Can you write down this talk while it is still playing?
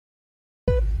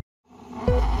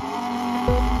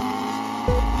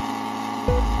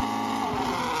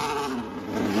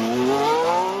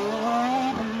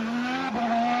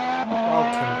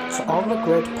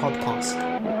Grid podcast.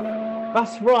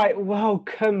 That's right,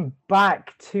 welcome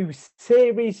back to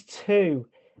Series 2,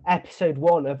 Episode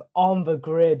 1 of On the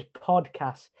Grid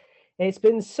podcast. It's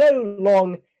been so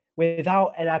long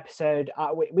without an episode.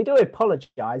 We do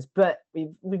apologise, but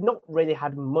we've not really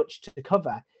had much to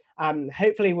cover.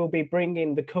 Hopefully we'll be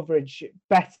bringing the coverage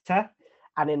better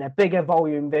and in a bigger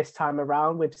volume this time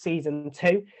around with Season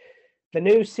 2. The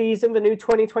new season, the new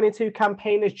 2022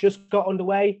 campaign has just got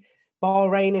underway.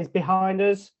 Bahrain is behind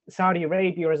us. Saudi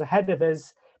Arabia is ahead of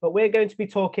us. But we're going to be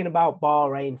talking about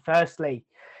Bahrain firstly.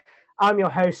 I'm your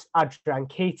host, Adrian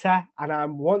Keita, and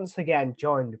I'm once again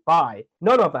joined by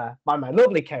none other by my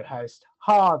lovely co-host,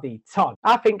 Harvey Todd.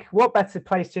 I think what better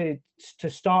place to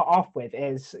start off with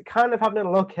is kind of having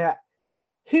a look at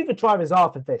who the drivers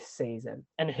are for this season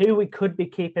and who we could be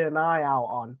keeping an eye out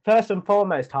on. First and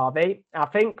foremost, Harvey, I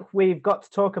think we've got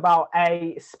to talk about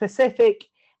a specific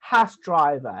Haas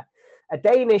driver, a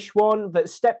Danish one that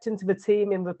stepped into the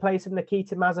team in the place of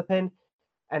Nikita Mazepin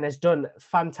and has done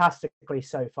fantastically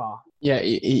so far. Yeah,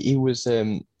 he was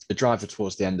a driver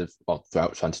towards the end of, well,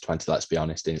 throughout 2020, let's be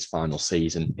honest, in his final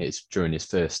season. It's during his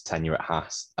first tenure at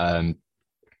Haas. That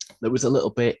was a little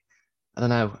bit, I don't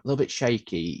know, a little bit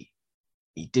shaky.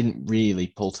 He didn't really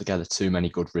pull together too many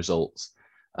good results,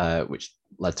 which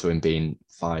led to him being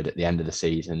fired at the end of the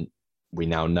season. We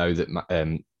now know that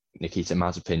Nikita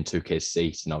Mazepin took his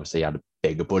seat and obviously had a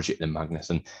bigger budget than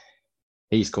Magnussen.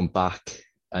 He's come back,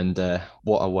 and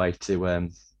what a way to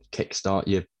kickstart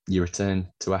your return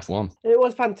to F1. It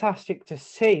was fantastic to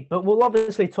see, but we'll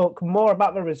obviously talk more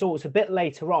about the results a bit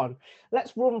later on.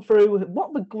 Let's run through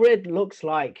what the grid looks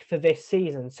like for this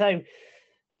season. So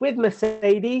with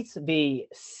Mercedes, the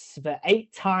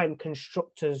 8-time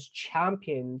Constructors'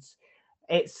 Champions,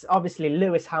 it's obviously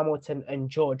Lewis Hamilton and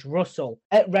George Russell.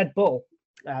 At Red Bull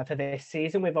for this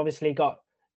season, we've obviously got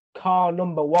car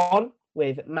number 1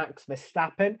 with Max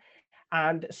Verstappen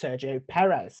and Sergio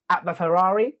Perez. At the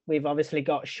Ferrari, we've obviously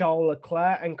got Charles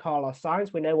Leclerc and Carlos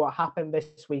Sainz. We know what happened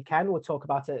this weekend. We'll talk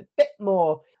about it a bit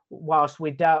more whilst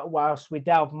we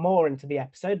delve more into the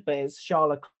episode, but it's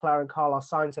Charles Leclerc and Carlos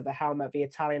Sainz at the helm of the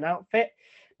Italian outfit.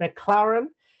 McLaren,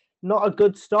 not a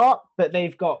good start, but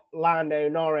they've got Lando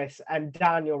Norris and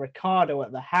Daniel Ricciardo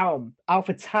at the helm.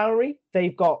 AlphaTauri,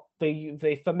 they've got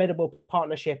the formidable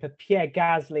partnership of Pierre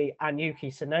Gasly and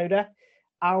Yuki Tsunoda.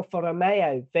 Alfa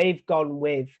Romeo, they've gone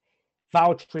with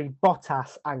Valtteri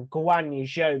Bottas and Guan Yu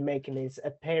Zhou making his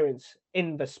appearance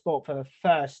in the sport for the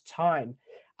first time.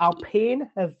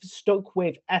 Alpine have stuck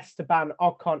with Esteban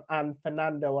Ocon and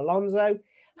Fernando Alonso.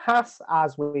 Haas,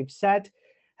 as we've said,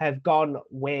 have gone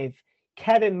with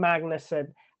Kevin Magnussen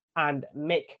and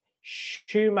Mick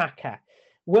Schumacher.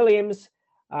 Williams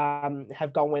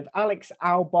have gone with Alex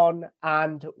Albon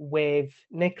and with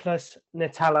Nicholas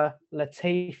Nutella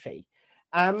Latifi.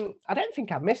 I don't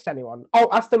think I've missed anyone. Oh,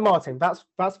 Aston Martin. That's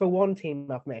the one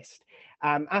team I've missed.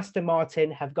 Aston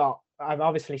Martin have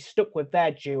obviously stuck with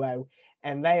their duo,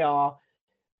 and they are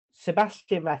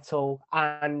Sebastian Vettel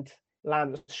and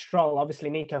Lance Stroll. Obviously,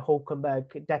 Nico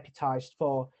Hulkenberg deputised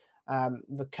for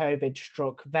the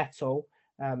COVID-struck Vettel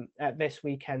at this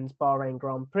weekend's Bahrain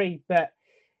Grand Prix, but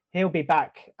he'll be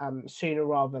back sooner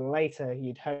rather than later,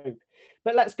 you'd hope.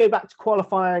 But let's go back to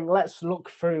qualifying. Let's look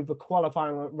through the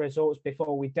qualifying results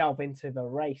before we delve into the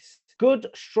race. Good,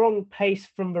 strong pace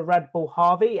from the Red Bull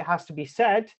Harvey, it has to be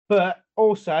said. But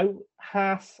also,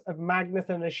 Haas of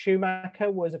Magnussen and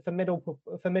Schumacher was a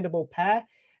formidable pair.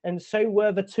 And so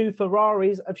were the two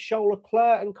Ferraris of Charles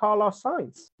Leclerc and Carlos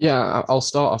Sainz. Yeah, I'll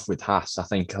start off with Haas. I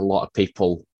think a lot of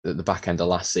people at the back end of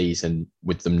last season,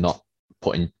 with them not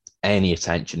putting any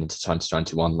attention into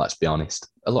 2021, let's be honest.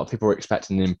 A lot of people were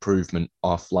expecting an improvement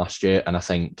off last year, and I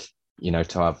think,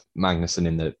 to have Magnussen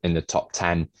in the top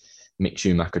 10, Mick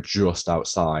Schumacher just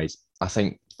outside, I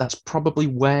think that's probably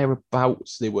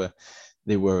whereabouts they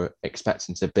were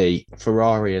expecting to be.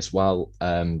 Ferrari as well.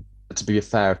 To be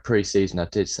fair, pre-season I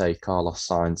did say Carlos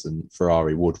Sainz and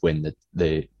Ferrari would win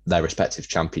their respective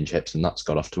championships, and that's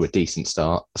got off to a decent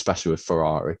start, especially with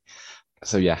Ferrari.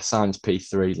 So yeah, Sainz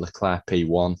P3, Leclerc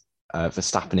P1,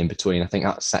 Verstappen in between. I think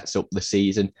that sets up the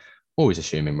season. Always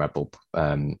assuming Red Bull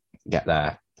get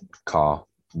their car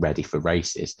ready for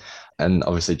races. And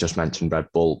obviously just mentioned Red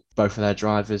Bull, both of their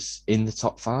drivers in the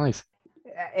top 5.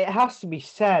 It has to be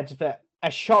said that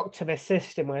a shock to the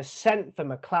system was sent for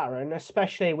McLaren,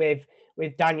 especially with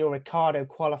Daniel Ricciardo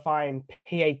qualifying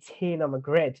P18 on the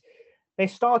grid. They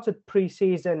started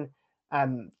pre-season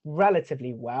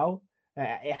relatively well.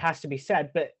 It has to be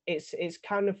said, but it's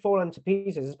kind of fallen to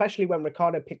pieces, especially when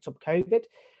Ricciardo picked up COVID.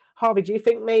 Harvey, do you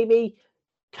think maybe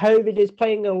COVID is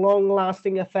playing a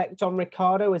long-lasting effect on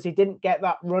Ricciardo, as he didn't get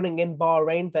that running in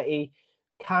Bahrain that he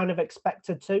kind of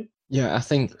expected to? Yeah, I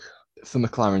think for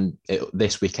McLaren,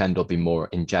 this weekend will be more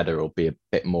in Jeddah. Will be a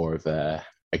bit more of a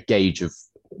gauge of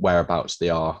whereabouts they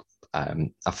are.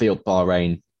 I feel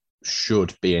Bahrain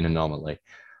should be an anomaly,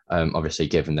 obviously,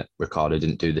 given that Ricciardo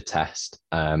didn't do the test.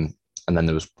 And then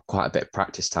there was quite a bit of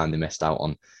practice time they missed out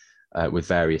on with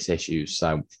various issues.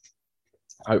 So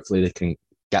hopefully they can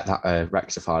get that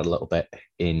rectified a little bit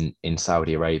in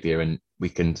Saudi Arabia, and we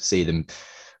can see them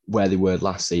where they were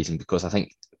last season, because I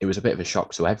think it was a bit of a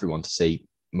shock to everyone to see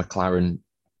McLaren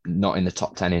not in the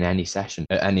top 10 in any session,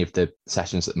 any of the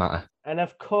sessions that matter. And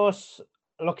of course,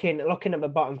 looking at the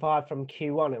bottom five from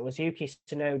Q1, it was Yuki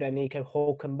Tsunoda, Nico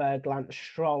Hulkenberg, Lance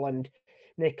Stroll, and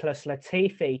Nicholas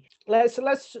Latifi.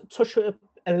 Let's touch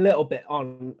a little bit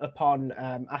upon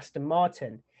Aston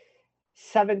Martin.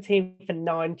 17th and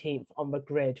 19th on the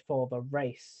grid for the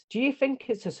race. Do you think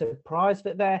it's a surprise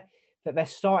that they're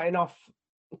starting off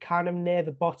kind of near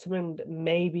the bottom and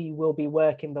maybe will be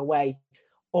working their way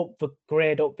up the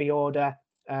grid, up the order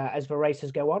as the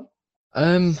races go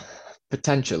on?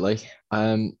 Potentially.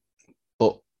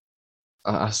 But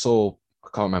I saw, I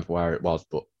can't remember where it was,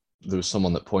 but there was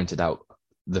someone that pointed out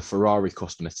the Ferrari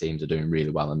customer teams are doing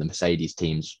really well, and the Mercedes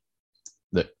teams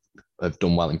that have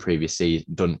done well in previous seasons,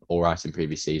 done all right in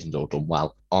previous seasons, or done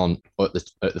well at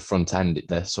the front end.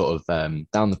 They're sort of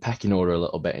down the pecking order a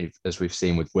little bit, as we've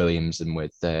seen with Williams and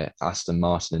with Aston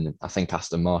Martin. And I think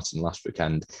Aston Martin last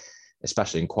weekend,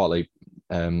 especially in quali,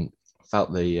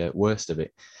 felt the worst of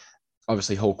it.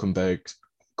 Obviously, Hulkenberg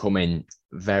come in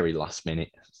very last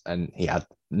minute, and he had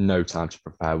no time to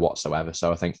prepare whatsoever.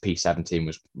 So I think P17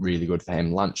 was really good for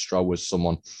him. Lance Stroll was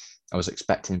someone I was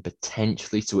expecting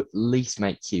potentially to at least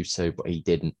make Q2, but he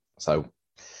didn't. So,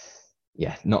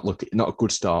 yeah, not a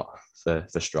good start for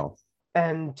Stroll.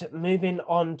 And moving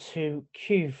on to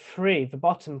Q3, the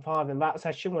bottom five in that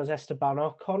session was Esteban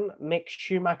Ocon, Mick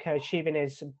Schumacher achieving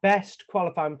his best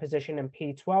qualifying position in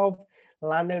P12,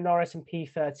 Lando Norris in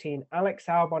P13, Alex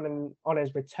Albon on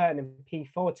his return in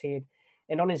P14,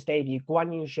 and on his debut,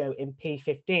 Guan Yu Zhou in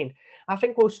P15. I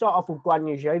think we'll start off with Guan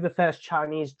Yu Zhou, the first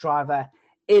Chinese driver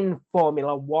in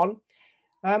Formula One.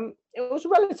 It was a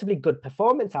relatively good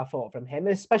performance, I thought, from him,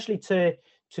 especially to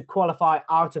qualify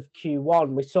out of Q1.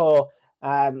 We saw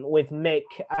with Mick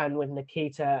and with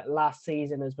Nikita last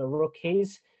season as the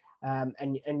rookies,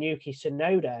 and Yuki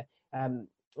Tsunoda,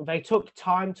 they took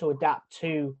time to adapt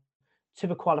to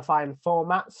the qualifying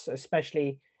formats,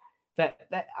 especially that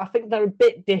I think they're a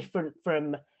bit different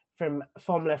from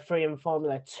Formula 3 and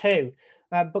Formula 2.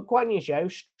 But Guan Yu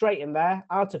Zhou, straight in there,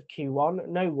 out of Q1,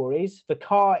 no worries. The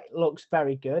car looks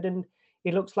very good, and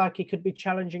he looks like he could be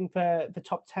challenging for the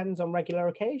top 10s on regular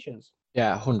occasions.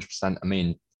 Yeah, 100%. I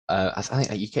mean, I think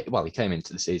he came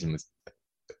into the season with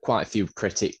quite a few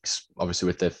critics, obviously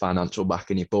with the financial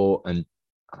backing he bought, and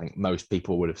I think most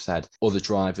people would have said other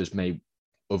drivers may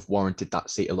have warranted that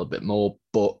seat a little bit more.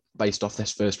 But based off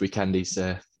this first weekend, he's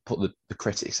put the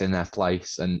critics in their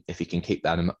place, and if he can keep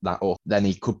that up, then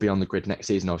he could be on the grid next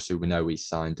season. Obviously, we know he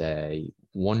signed a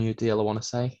 1-year deal, I want to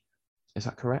say. Is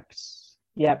that correct?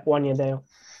 Yep, 1-year deal.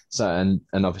 So,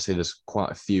 and obviously there's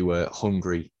quite a few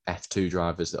hungry F2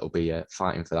 drivers that will be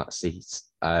fighting for that seat.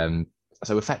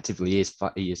 So effectively,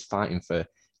 he is fighting for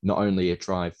not only a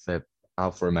drive for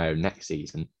Alfa Romeo next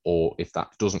season, or if that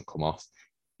doesn't come off,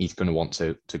 he's going to want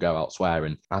to go elsewhere.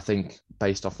 And I think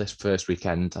based off this first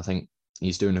weekend, I think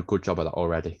he's doing a good job of that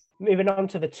already. Moving on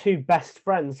to the two best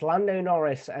friends, Lando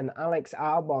Norris and Alex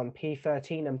Albon,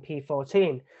 P13 and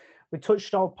P14. We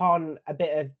touched upon a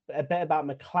bit about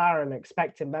McLaren,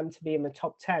 expecting them to be in the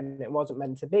top 10. It wasn't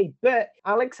meant to be, but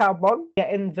Alex Albon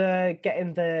getting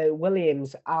the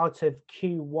Williams out of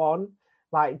Q1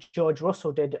 like George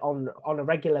Russell did on a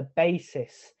regular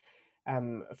basis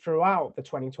throughout the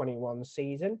 2021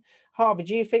 season. Harvey,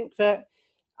 do you think that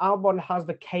Albon has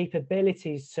the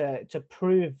capabilities to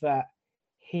prove that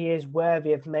he is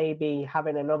worthy of maybe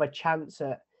having another chance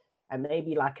at and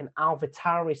maybe like an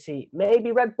AlphaTauri seat,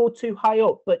 maybe Red Bull too high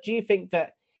up? But do you think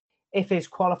that if his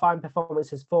qualifying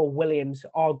performances for Williams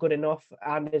are good enough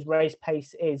and his race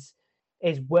pace is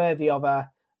worthy of a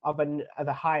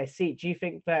higher seat, do you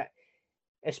think that,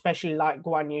 especially like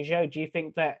Guan Yu Zhou, do you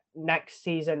think that next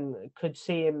season could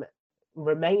see him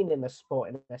remain in the sport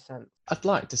in a sense? I'd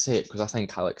like to see it, because I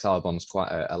think Alex Albon's quite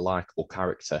a likeable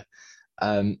character.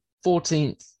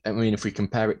 14th, I mean, if we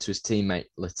compare it to his teammate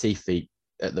Latifi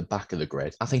at the back of the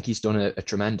grid, I think he's done a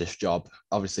tremendous job.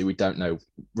 Obviously, we don't know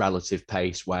relative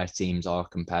pace where teams are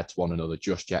compared to one another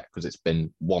just yet, because it's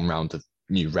been one round of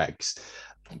new regs.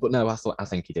 But no, I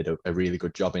think he did a really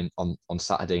good job on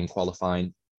Saturday in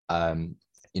qualifying.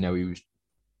 He was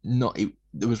not.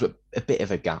 There was a bit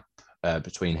of a gap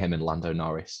between him and Lando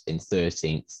Norris in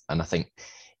 13th, and I think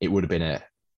it would have been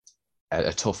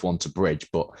a tough one to bridge.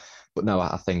 But no,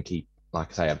 I think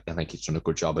like I say, I think he's done a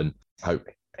good job, and hope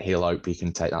he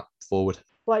can take that forward.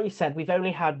 Like you said, we've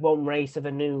only had one race of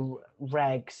a new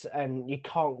regs and you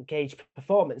can't gauge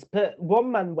performance. But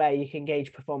one man where you can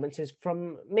gauge performance is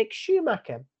from Mick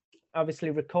Schumacher,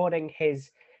 obviously recording his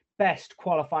best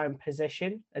qualifying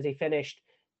position as he finished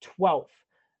 12th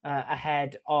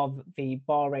ahead of the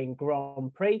Bahrain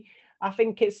Grand Prix. I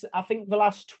think the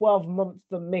last 12 months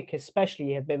for Mick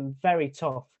especially have been very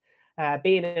tough.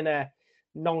 Being in a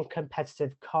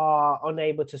non-competitive car,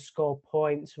 unable to score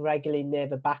points regularly near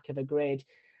the back of the grid.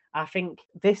 I think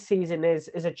this season is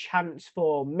a chance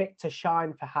for Mick to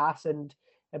shine for Haas and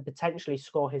potentially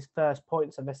score his first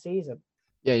points of the season.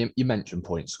 Yeah, you mentioned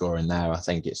point scoring there. I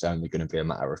think it's only going to be a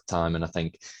matter of time. And I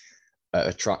think at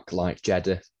a track like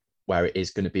Jeddah, where it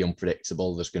is going to be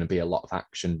unpredictable, there's going to be a lot of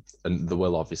action, and there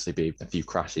will obviously be a few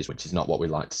crashes, which is not what we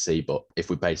like to see. But if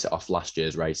we base it off last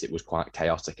year's race, it was quite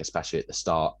chaotic, especially at the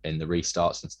start in the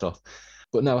restarts and stuff.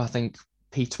 But no, I think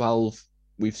P12,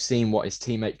 we've seen what his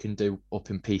teammate can do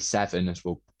up in P7, as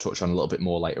we'll touch on a little bit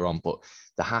more later on. But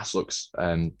the Haas looks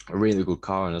a really good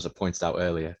car, and as I pointed out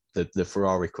earlier, the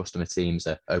Ferrari customer teams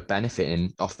are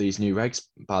benefiting off these new regs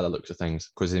by the looks of things,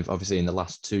 because obviously in the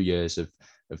last 2 years of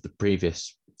the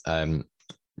previous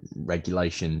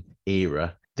regulation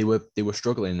era, they were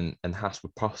struggling, and Haas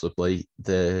were possibly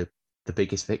the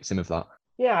biggest victim of that.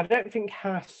 Yeah, I don't think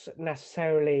Haas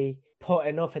necessarily put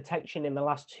enough attention in the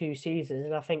last 2 seasons,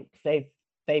 and I think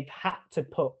they've had to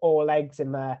put all eggs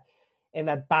in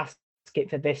their basket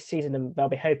for this season, and they'll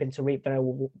be hoping to reap their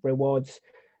rewards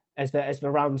as the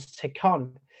rounds tick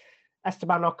on.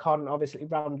 Esteban Ocon obviously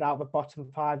rounded out the bottom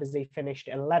 5 as he finished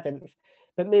 11th.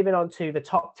 But moving on to the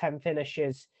top 10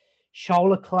 finishes,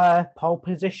 Charles Leclerc, pole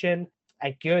position,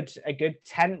 a good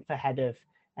 10th ahead of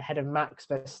Max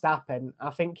Verstappen.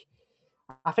 I think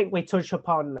we touch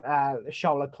upon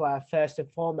Charles Leclerc first and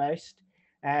foremost.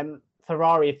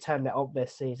 Ferrari have turned it up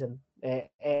this season.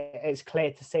 It's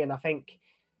clear to see, and I think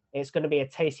it's going to be a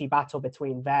tasty battle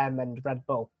between them and Red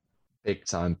Bull. Big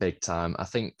time. I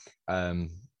think, I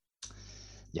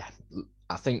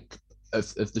think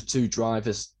of the two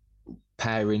drivers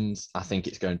pairings, I think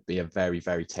it's going to be a very,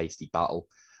 very tasty battle,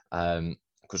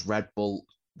 because Red Bull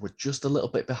were just a little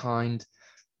bit behind,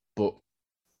 but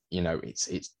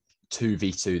it's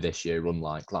 2v2 this year,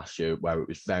 unlike last year where it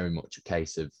was very much a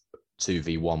case of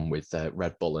 2v1 with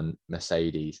Red Bull and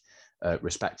Mercedes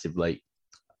respectively.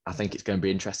 I think it's going to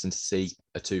be interesting to see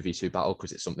a 2v2 battle,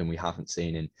 because it's something we haven't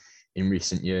seen in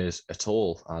recent years at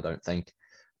all, I don't think.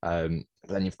 But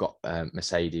then you've got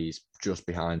Mercedes just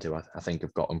behind, who I think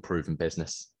have got unproven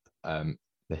business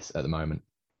this at the moment.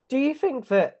 Do you think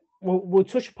that we'll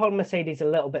touch upon Mercedes a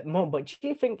little bit more, but do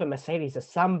you think that Mercedes are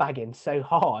sandbagging so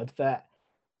hard that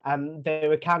they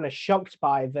were kind of shocked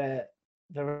by the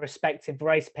respective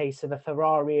race pace of the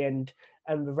Ferrari and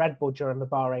the Red Bull during the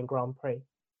Bahrain Grand Prix?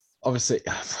 Obviously,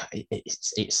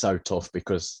 it's so tough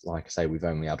because, like I say, we've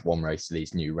only had one race of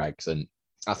these new regs, and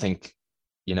I think,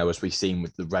 as we've seen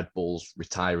with the Red Bulls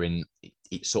retiring,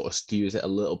 it sort of skews it a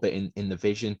little bit in the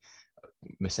vision.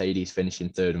 Mercedes finishing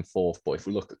 3rd and 4th, but if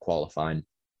we look at qualifying,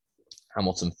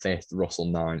 Hamilton 5th, Russell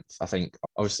 9th. I think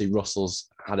obviously Russell's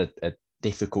had a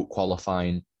difficult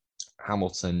qualifying.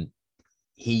 Hamilton,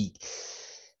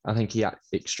 I think he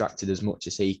extracted as much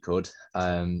as he could.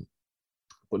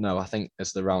 But no, I think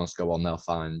as the rounds go on, they'll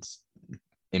find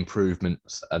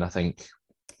improvements, and I think,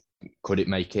 could it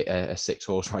make it a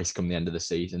 6-horse race come the end of the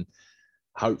season?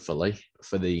 Hopefully,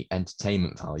 for the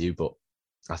entertainment value, but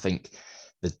I think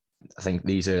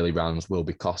these early rounds will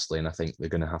be costly, and I think they're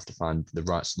going to have to find the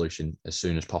right solution as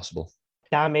soon as possible.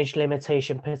 Damage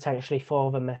limitation potentially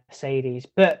for the Mercedes,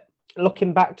 but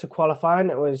looking back to qualifying,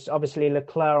 it was obviously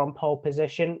Leclerc on pole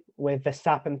position with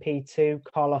Verstappen P2,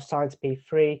 Carlos Sainz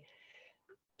P3,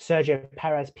 Sergio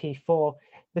Perez P4.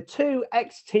 The two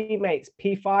ex-teammates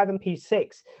P5 and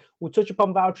P6 will touch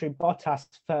upon Valtteri Bottas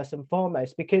first and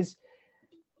foremost, because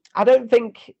I don't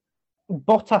think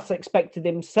Bottas expected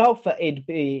himself that he'd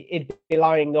be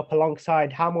lining up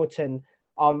alongside Hamilton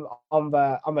on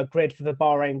the grid for the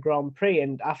Bahrain Grand Prix,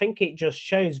 and I think it just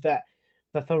shows that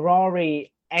the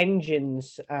Ferrari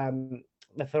engines,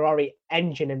 the Ferrari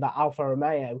engine in the Alfa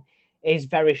Romeo is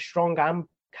very strong and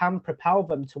can propel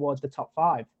them towards the top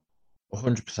 5.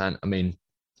 100%. I mean,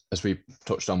 as we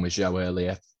touched on with Joe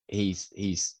earlier,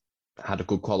 he's had a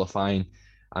good qualifying.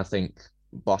 I think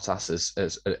Bottas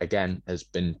has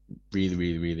been really,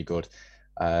 really, really good.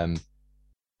 Um,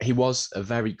 he was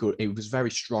very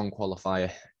strong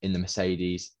qualifier in the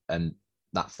Mercedes, and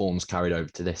that form's carried over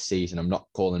to this season. I'm not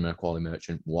calling him a quality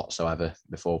merchant whatsoever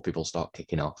before people start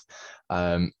kicking off.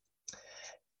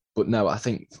 But no, I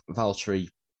think Valtteri,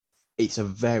 it's a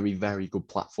very, very good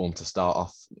platform to start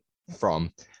off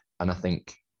from. And I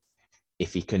think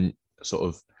if he can sort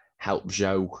of help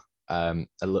Zhou a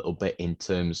little bit in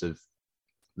terms of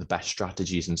the best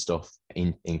strategies and stuff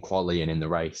in quali and in the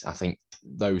race, I think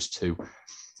those two,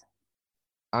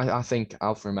 I think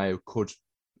Alfa Romeo could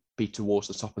be towards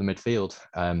the top of the midfield.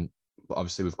 But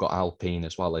obviously we've got Alpine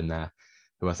as well in there,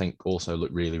 who I think also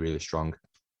look really, really strong.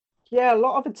 Yeah, a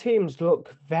lot of the teams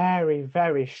look very,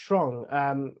 very strong,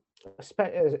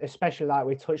 especially like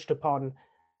we touched upon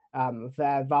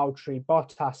there, Valtteri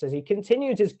Bottas, as he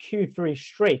continues his Q3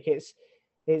 streak.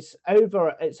 It's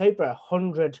over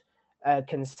 100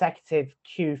 consecutive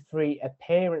Q3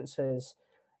 appearances.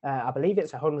 I believe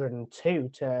it's 102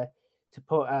 to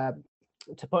put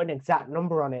an exact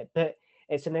number on it, but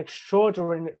it's an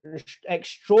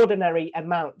extraordinary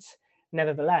amount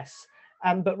nevertheless.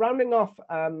 But rounding off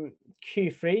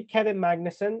Q3, Kevin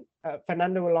Magnussen,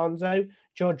 Fernando Alonso,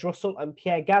 George Russell, and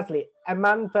Pierre Gasly, a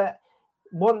man that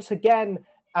once again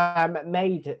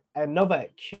made another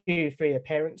Q3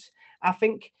 appearance. I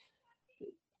think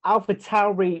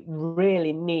AlphaTauri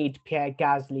really need Pierre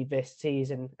Gasly this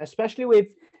season, especially with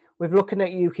looking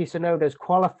at Yuki Tsunoda's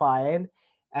qualifying.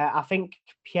 I think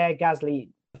Pierre Gasly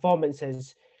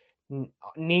performances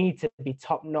need to be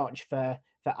top notch for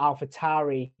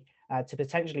AlphaTauri to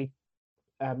potentially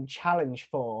challenge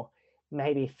for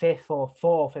maybe fifth or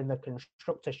fourth in the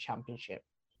Constructors' Championship.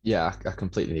 Yeah, I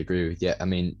completely agree with you. I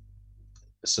mean,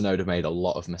 Tsunoda made a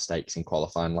lot of mistakes in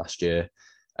qualifying last year,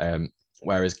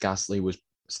 whereas Gasly was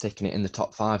sticking it in the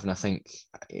top five, and I think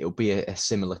it'll be a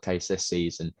similar case this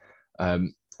season.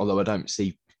 Although I don't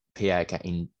see Pierre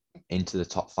getting into the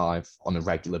top five on a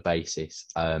regular basis.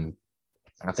 I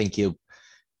think he'll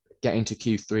get into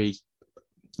Q3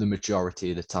 the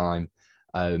majority of the time,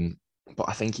 but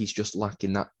I think he's just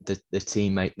lacking the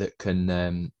teammate that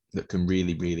can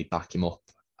really, really back him up.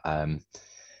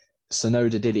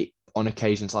 Tsunoda did it on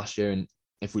occasions last year, and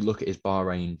if we look at his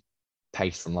Bahrain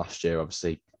pace from last year,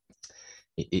 obviously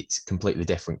it's a completely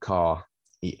different car.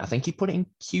 I think he put it in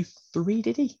Q3,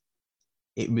 did he?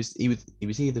 He was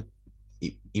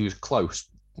close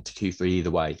to Q3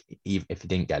 either way, if he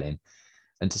didn't get in.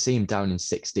 And to see him down in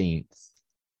 16th,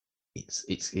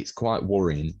 it's quite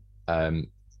worrying. And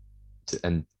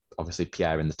obviously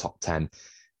Pierre in the top 10.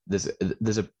 There's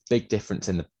a big difference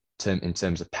in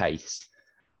terms of pace.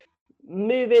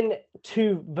 Moving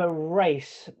to the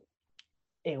race,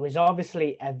 it was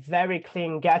obviously a very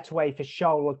clean getaway for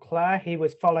Charles Leclerc. He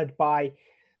was followed by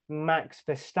Max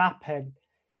Verstappen.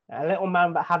 A little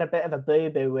man that had a bit of a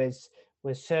boo-boo was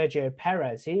Sergio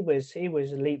Perez. He was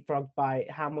leapfrogged by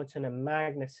Hamilton and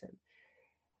Magnussen.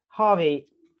 Harvey,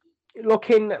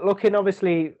 looking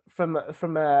obviously from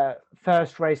a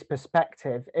first race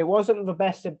perspective, it wasn't the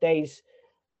best of days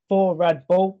for Red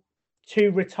Bull.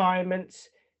 2 retirements,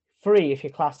 3 if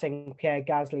you're classing Pierre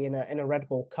Gasly in a Red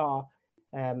Bull car.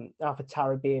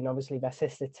 AlphaTauri being obviously their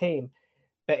sister team,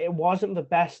 but it wasn't the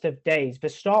best of days. The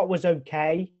start was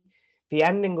okay. The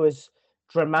ending was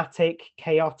dramatic,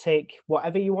 chaotic,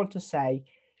 whatever you want to say,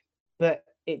 but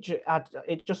it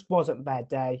just wasn't their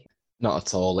day. Not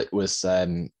at all. It was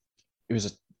a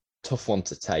tough one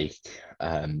to take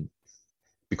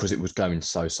because it was going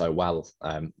so well.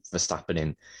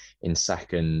 Verstappen in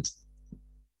second,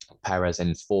 Perez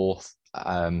in fourth.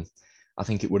 I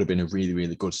think it would have been a really,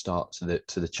 really good start to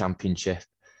the championship,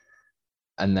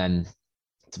 and then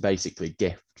to basically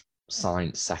gift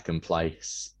Sainz second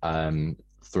place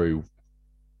through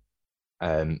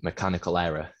mechanical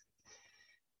error.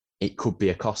 It could be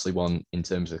a costly one in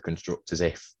terms of constructors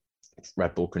if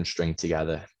Red Bull can string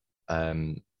together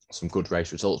some good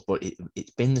race results. But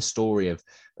it's been the story of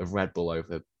Red Bull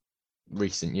over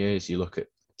recent years. You look at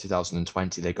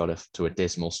 2020, they got to a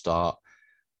dismal start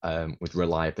with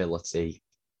reliability.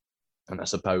 And I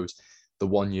suppose the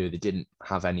one year they didn't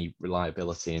have any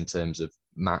reliability in terms of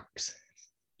Max,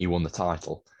 he won the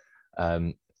title.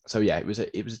 So yeah, it was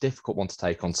a difficult one to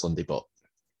take on Sunday, but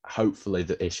hopefully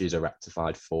the issues are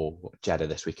rectified for Jeddah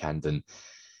this weekend, and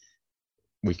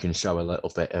we can show a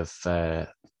little bit of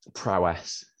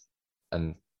prowess,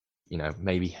 and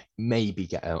maybe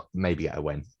get a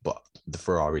win. But the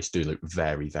Ferraris do look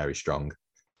very, very strong.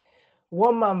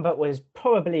 One man that was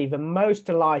probably the most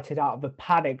delighted out of the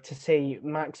paddock to see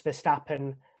Max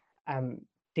Verstappen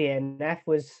DNF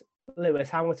was Lewis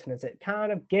Hamilton as it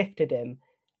kind of gifted him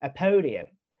a podium.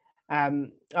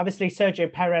 Obviously,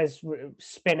 Sergio Perez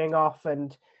spinning off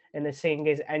and seeing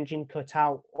his engine cut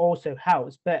out also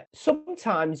helps, but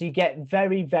sometimes you get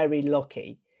very, very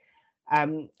lucky.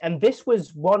 And this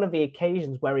was one of the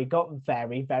occasions where he got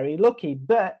very, very lucky.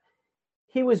 But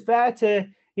he was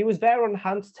there on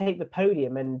hand to take the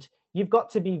podium, and you've got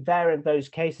to be there in those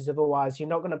cases. Otherwise, you're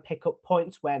not going to pick up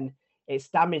points when it's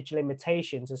damage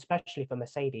limitations, especially for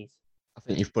Mercedes. I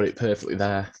think you've put it perfectly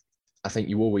there. I think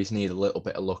you always need a little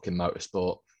bit of luck in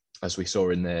motorsport, as we saw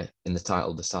in the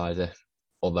title decider.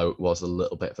 Although it was a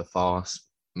little bit of a farce,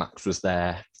 Max was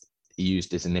there. He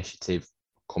used his initiative,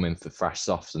 coming for fresh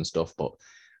softs and stuff. But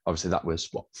obviously that was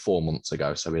 4 months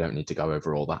ago, so we don't need to go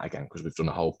over all that again because we've done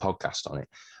a whole podcast on it.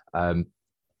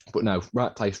 But no,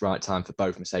 right place, right time for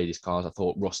both Mercedes cars. I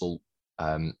thought Russell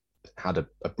had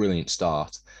a brilliant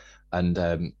start, and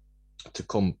to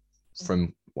come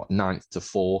from ninth to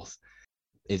fourth,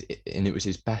 and it was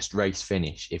his best race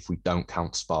finish if we don't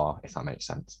count Spa, if that makes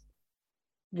sense.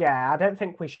 Yeah, I don't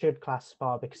think we should class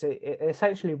Spa because it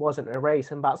essentially wasn't a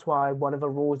race, and that's why one of the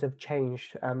rules have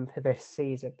changed for this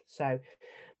season. So,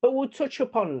 but we'll touch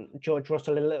upon George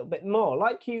Russell a little bit more.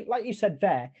 Like you said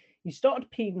there, he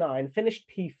started P9, finished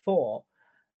P4.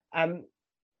 I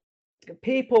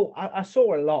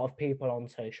saw a lot of people on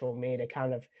social media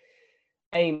kind of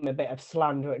aim a bit of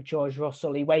slander at George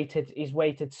Russell. He's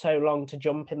waited so long to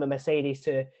jump in the Mercedes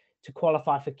to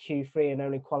qualify for Q3 and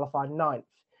only qualified ninth.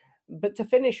 But to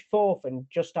finish fourth and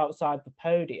just outside the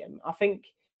podium, I think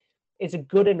is a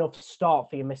good enough start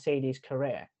for your Mercedes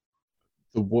career.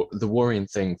 The worrying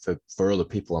thing for other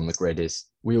people on the grid is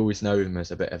we always know him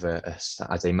as a bit of a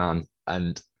Saturday man,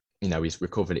 and he's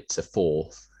recovered it to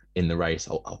fourth in the race,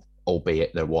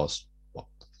 albeit there was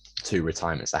 2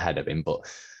 retirements ahead of him. But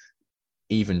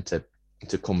even to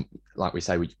come, like we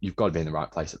say, you've got to be in the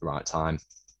right place at the right time.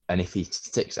 And if he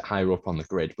sticks it higher up on the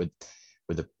grid with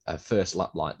a first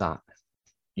lap like that,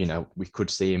 we could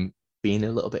see him being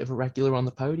a little bit of a regular on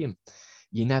the podium.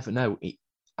 You never know.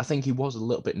 I think he was a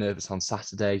little bit nervous on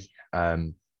Saturday. I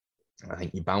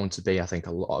think you're bound to be. I think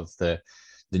a lot of the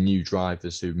new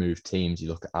drivers who moved teams, you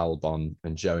look at Albon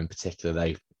and Joe in particular,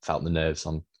 they felt the nerves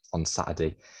on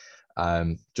Saturday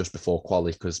just before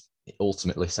quali, because it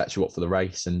ultimately sets you up for the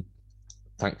race. And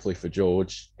thankfully for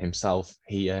George himself,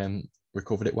 he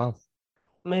recovered it well.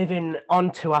 Moving on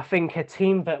to, I think, a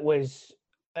team that was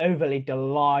overly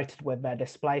delighted with their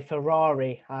display,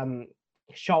 Ferrari.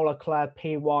 Charles Leclerc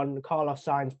P1, Carlos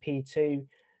Sainz P2.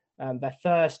 Their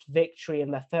first victory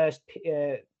and their first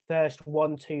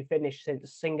 1-2 finish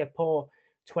since Singapore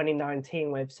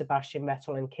 2019 with Sebastian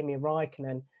Vettel and Kimi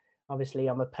Raikkonen, obviously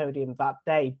on the podium that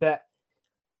day. But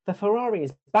the Ferrari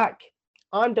is back.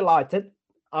 I'm delighted.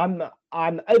 I'm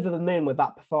over the moon with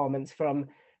that performance from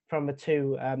the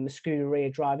two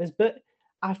Scuderia drivers. But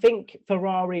I think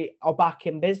Ferrari are back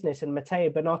in business, and Matteo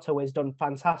Binotto has done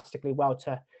fantastically well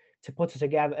to put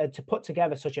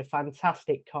together such a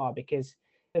fantastic car, because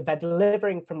they're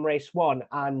delivering from race one,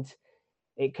 and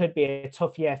it could be a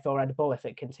tough year for Red Bull if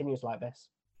it continues like this.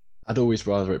 I'd always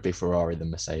rather it be Ferrari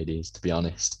than Mercedes, to be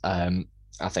honest. I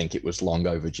think it was long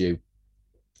overdue.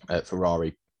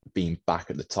 Ferrari being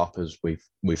back at the top, as we've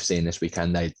seen this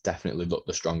weekend, they definitely look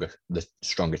the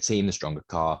stronger team, the stronger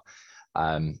car.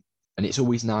 And it's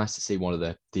always nice to see one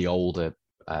of the older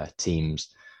teams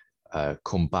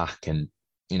come back, and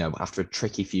after a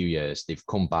tricky few years, they've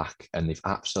come back and they've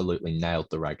absolutely nailed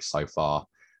the regs so far.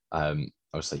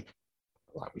 Obviously,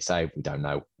 like we say, we don't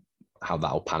know how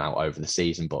that'll pan out over the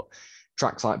season, but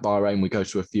tracks like Bahrain, we go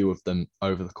to a few of them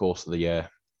over the course of the year,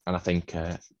 and I think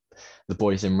the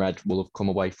boys in red will have come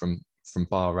away from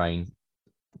Bahrain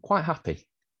quite happy.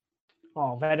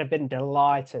 Oh, they'd have been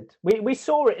delighted. We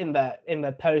saw it in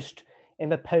the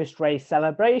post race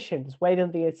celebrations,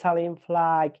 waving the Italian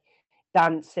flag,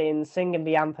 dancing, singing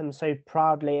the anthem so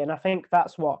proudly, and I think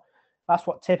that's what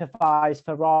typifies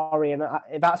Ferrari, and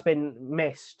that's been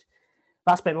missed.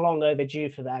 That's been long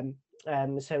overdue for them.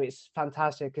 So it's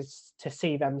fantastic to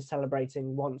see them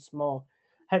celebrating once more.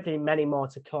 Hopefully, many more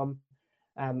to come.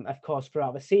 Of course,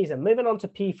 throughout the season. Moving on to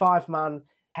P5 man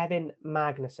Kevin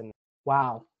Magnussen.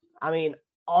 Wow, I mean,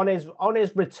 on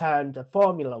his return to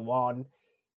Formula One,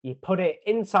 you put it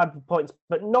inside the points,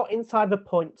 but not inside the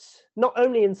points. Not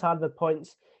only inside the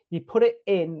points, you put it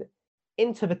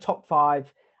into the top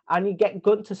 5, and you get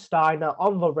Gunther Steiner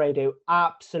on the radio.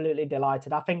 Absolutely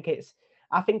delighted. I think it's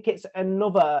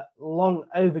another long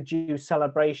overdue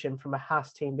celebration from a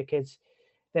Haas team, because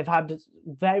they've had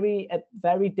very,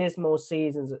 very dismal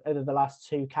seasons over the last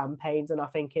 2 campaigns, and I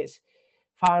think it's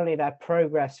finally their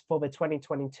progress for the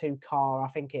 2022 car, I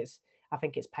think it's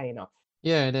paying off.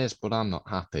 Yeah, it is, but I'm not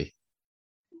happy.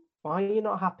 Why are you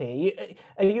not happy?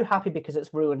 Are you happy because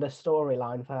it's ruined the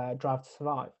storyline for Drive to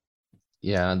Survive?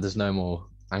 Yeah, and there's no more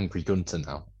angry Gunter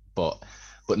now. But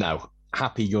no,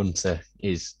 happy Gunter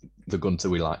is the Gunter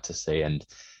we like to see. And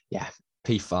yeah,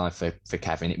 P5 for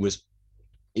Kevin. It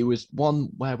was one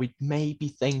where we maybe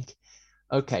think,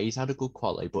 okay, he's had a good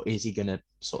quality, but is he gonna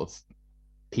sort of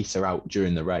peter out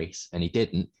during the race? And he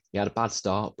didn't. He had a bad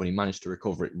start, but he managed to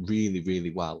recover it really,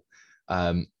 really well.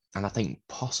 And I think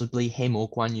possibly him or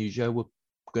Guan Yu Zhou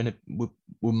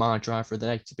were my driver of the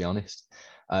day, to be honest.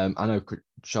 I know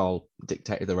Charles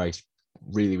dictated the race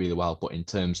really, really well, but in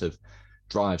terms of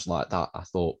drives like that, I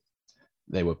thought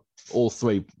they were all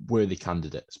three worthy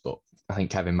candidates. But I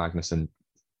think Kevin Magnussen,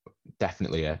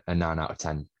 definitely a 9 out of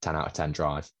 10, 10 out of 10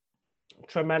 drive.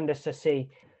 Tremendous to see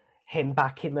him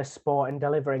back in the sport and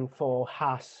delivering for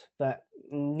Haas that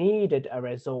needed a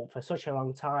result for such a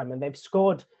long time. And they've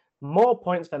scored more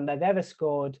points than they've ever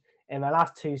scored in the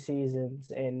last 2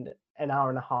 seasons in an hour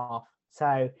and a half.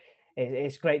 So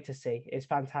it's great to see. It's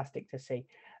fantastic to see.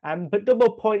 But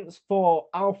double points for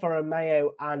Alfa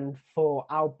Romeo and for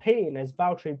Alpine as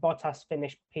Valtteri Bottas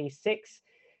finished P6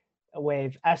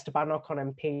 with Esteban Ocon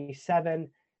in P7,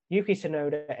 Yuki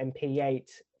Tsunoda in P8,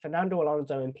 Fernando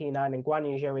Alonso in P9 and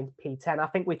Guan Yu Zhou in P10. I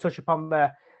think we touch upon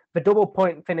the double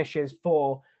point finishes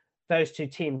for those two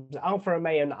teams, Alfa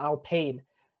Romeo and Alpine.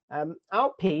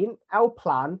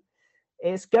 Alplan,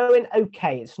 it's going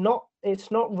okay. It's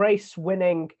not race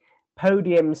winning,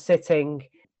 podium sitting,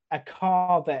 a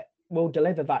car that will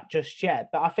deliver that just yet.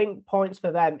 But I think points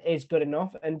for them is good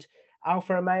enough, and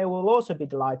Alfa Romeo will also be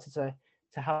delighted to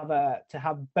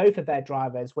have both of their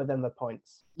drivers within the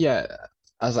points. Yeah,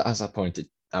 as I pointed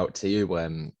out to you, I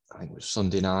think it was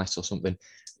Sunday night or something,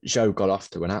 Zhou got off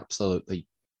to an absolutely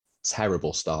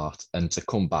terrible start, and to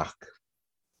come back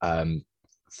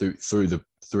through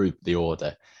the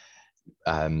order,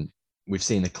 we've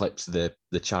seen the clips of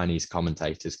the Chinese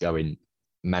commentators going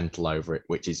mental over it,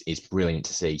 which is brilliant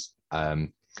to see.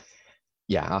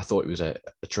 Yeah, I thought it was a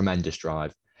tremendous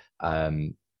drive.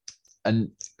 And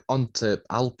on to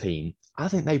Alpine, I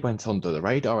think they went under the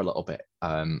radar a little bit,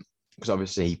 because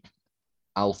obviously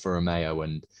Alfa Romeo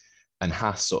and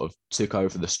Haas sort of took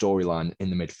over the storyline in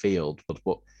the midfield, but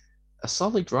a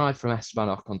solid drive from Esteban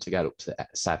Ocon to get up to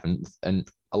 7th and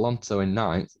Alonso in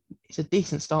 9th. It's a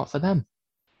decent start for them.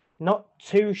 Not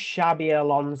too shabby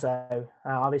Alonso.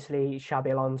 Obviously,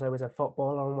 Xabi Alonso is a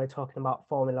footballer, and we're talking about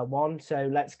Formula One. So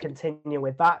let's continue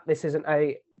with that. This isn't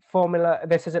a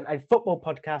football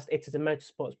podcast. It is a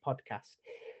motorsports podcast.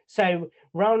 So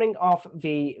rounding off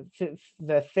the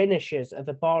finishes of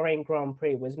the Bahrain Grand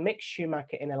Prix was Mick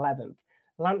Schumacher in 11th,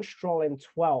 Lance Stroll in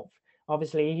 12th.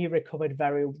 Obviously, he recovered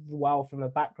very well from the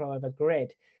back row of the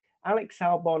grid. Alex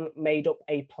Albon made up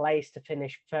a place to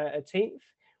finish 13th,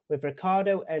 with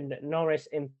Ricciardo and Norris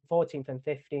in 14th and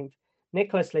 15th,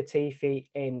 Nicholas Latifi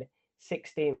in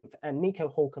 16th, and Nico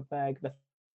Hulkenberg, the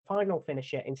final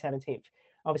finisher, in 17th.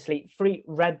 Obviously, 3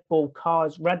 Red Bull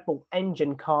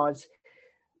engine cars,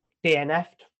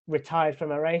 DNF'd, retired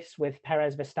from a race, with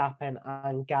Perez, Verstappen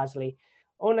and Gasly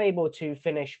unable to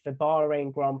finish the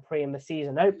Bahrain Grand Prix in the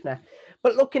season opener.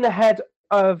 But looking ahead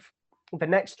of the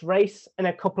next race in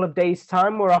a couple of days'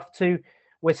 time,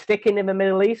 we're sticking in the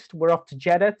Middle East. We're off to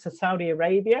Jeddah, to Saudi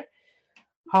Arabia.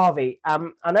 Harvey, I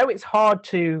know it's hard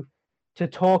to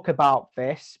talk about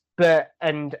this,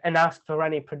 and ask for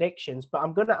any predictions, but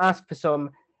I'm going to ask for some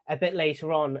a bit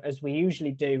later on, as we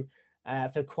usually do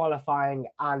for qualifying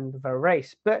and the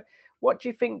race. But what do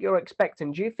you think you're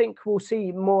expecting? Do you think we'll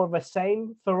see more of the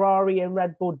same, Ferrari and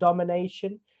Red Bull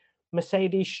domination,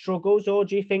 Mercedes struggles, or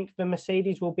do you think the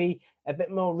Mercedes will be a bit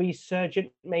more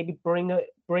resurgent, maybe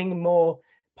bring more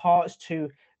parts to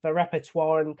the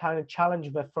repertoire and kind of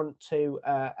challenge the front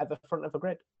at the front of the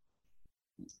grid?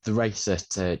 The race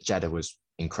at Jeddah was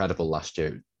incredible last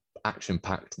year, action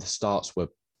packed. The starts were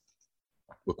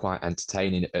quite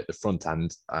entertaining at the front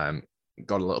end.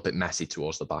 Got a little bit messy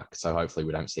towards the back, so hopefully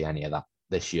we don't see any of that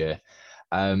this year.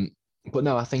 But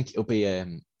no, I think it'll be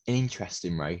an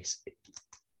interesting race,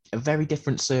 a very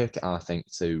different circuit, I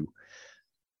think, to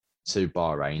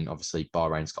Bahrain. Obviously,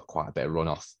 Bahrain's got quite a bit of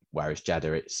runoff, whereas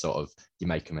Jeddah, it's sort of, you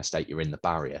make a mistake, you're in the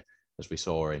barrier, as we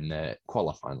saw in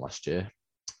qualifying last year.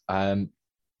 But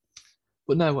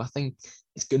no, I think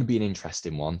it's going to be an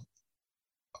interesting one.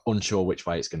 Unsure which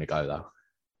way it's going to go, though.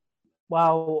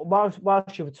 Well,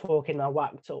 whilst you were talking, I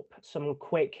whacked up some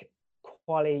quick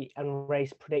quali and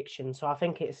race predictions. So I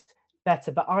think it's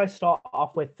better, but I start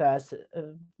off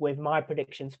with my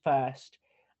predictions first.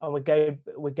 and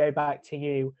we go back to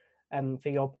you for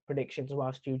your predictions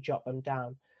whilst you jot them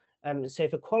down. So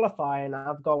for qualifying,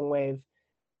 I've gone with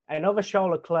another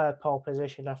Charles Leclerc pole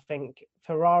position. I think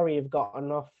Ferrari have got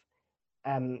enough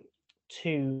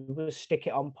to stick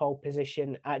it on pole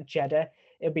position at Jeddah.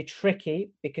 It'll be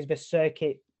tricky because the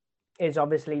circuit is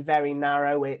obviously very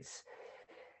narrow. It's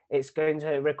going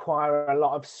to require a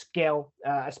lot of skill,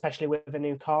 especially with the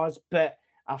new cars. But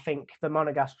I think the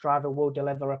Monegasque driver will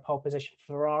deliver a pole position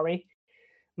for Ferrari.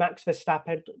 Max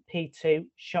Verstappen, P2,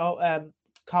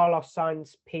 Carlos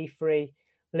Sainz, P3,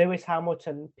 Lewis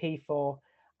Hamilton, P4,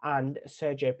 and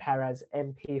Sergio Perez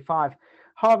in P5.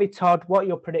 Harvey Todd, what are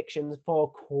your predictions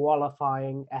for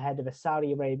qualifying ahead of the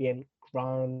Saudi Arabian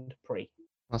Grand Prix?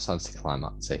 That sounds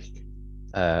climactic.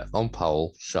 On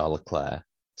pole, Charles Leclerc.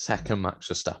 Second, Max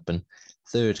Verstappen.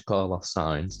 Third, Carlos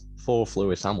Sainz. Fourth,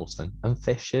 Lewis Hamilton. And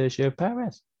fifth, Sergio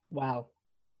Perez. Wow.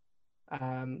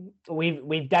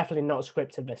 We've definitely not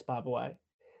scripted this, by the way.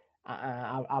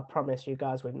 I promise you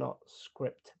guys we've not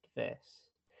scripted this.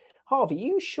 Harvey,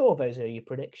 you sure those are your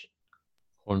predictions?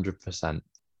 100%.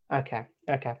 Okay.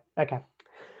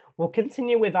 We'll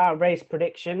continue with our race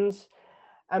predictions.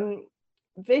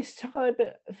 This time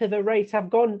for the race, I've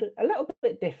gone a little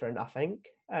bit different, I think.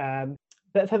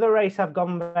 But for the race, I've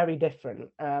gone very different.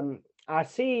 I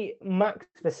see Max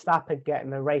Verstappen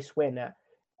getting a race winner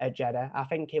at Jeddah. I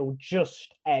think he'll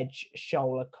just edge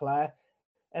Charles Leclerc.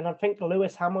 And I think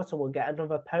Lewis Hamilton will get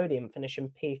another podium,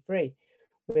 finishing P3,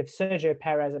 with Sergio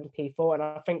Perez in P4. And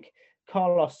I think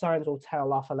Carlos Sainz will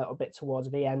tail off a little bit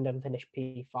towards the end and finish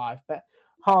P5. But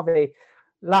Harvey,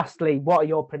 lastly, what are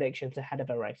your predictions ahead of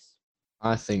the race?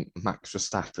 I think Max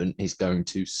Verstappen is going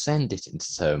to send it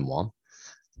into turn one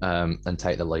and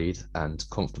take the lead and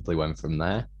comfortably win from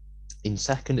there. In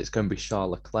second, it's going to be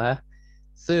Charles Leclerc.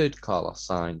 Third, Carlos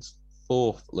Sainz.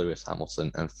 Fourth, Lewis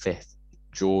Hamilton. And fifth,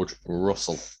 George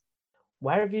Russell.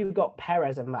 Where have you got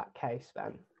Perez in that case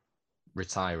then?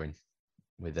 Retiring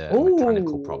with a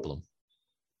mechanical problem.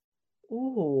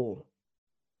 Ooh.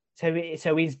 So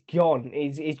he's gone.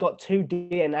 He's got 2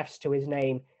 DNFs to his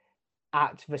name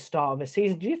at the start of the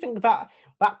season. Do you think that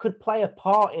could play a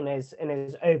part in his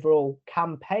overall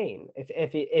campaign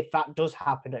if that does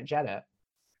happen at Jeddah?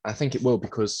 I think it will,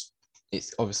 because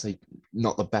it's obviously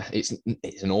not the best.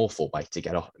 It's an awful way to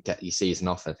get your season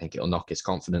off. I think it'll knock his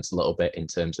confidence a little bit in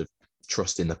terms of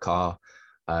trusting the car.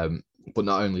 But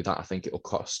not only that, I think it'll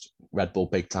cost Red Bull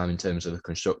big time in terms of the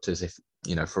constructors. If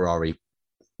Ferrari,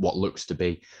 what looks to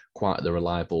be quite the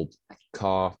reliable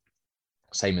car,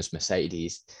 same as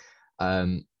Mercedes.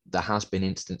 There has been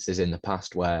instances in the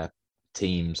past where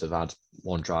teams have had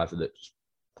one driver that's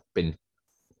been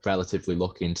relatively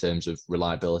lucky in terms of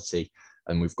reliability,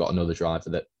 and we've got another driver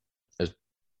that has,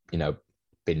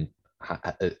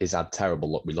 has had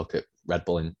terrible luck. We look at Red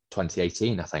Bull in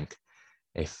 2018, I think,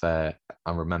 if I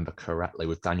remember correctly,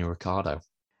 with Daniel Ricciardo.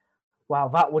 Wow,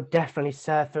 that would definitely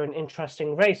serve for an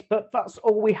interesting race. But that's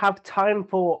all we have time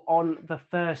for on the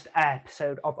first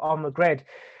episode of On the Grid.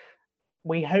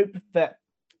 We hope that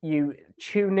you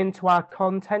tune into our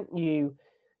content, you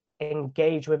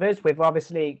engage with us. We're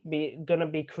obviously going to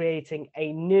be creating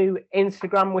a new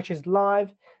Instagram, which is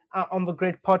live at On the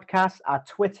Grid Podcast. Our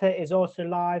Twitter is also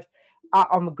live at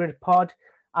On the Grid Pod.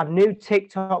 Our new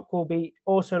TikTok will be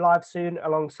also live soon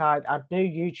alongside our new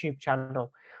YouTube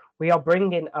channel. We are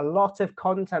bringing a lot of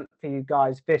content for you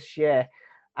guys this year.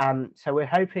 So we're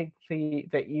hoping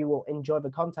that you will enjoy the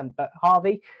content. But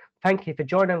Harvey, thank you for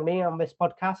joining me on this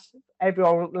podcast.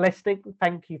 Everyone listening,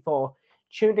 thank you for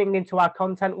tuning into our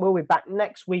content. We'll be back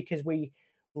next week as we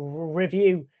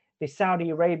review the Saudi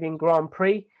Arabian Grand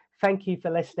Prix. Thank you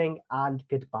for listening, and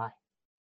goodbye.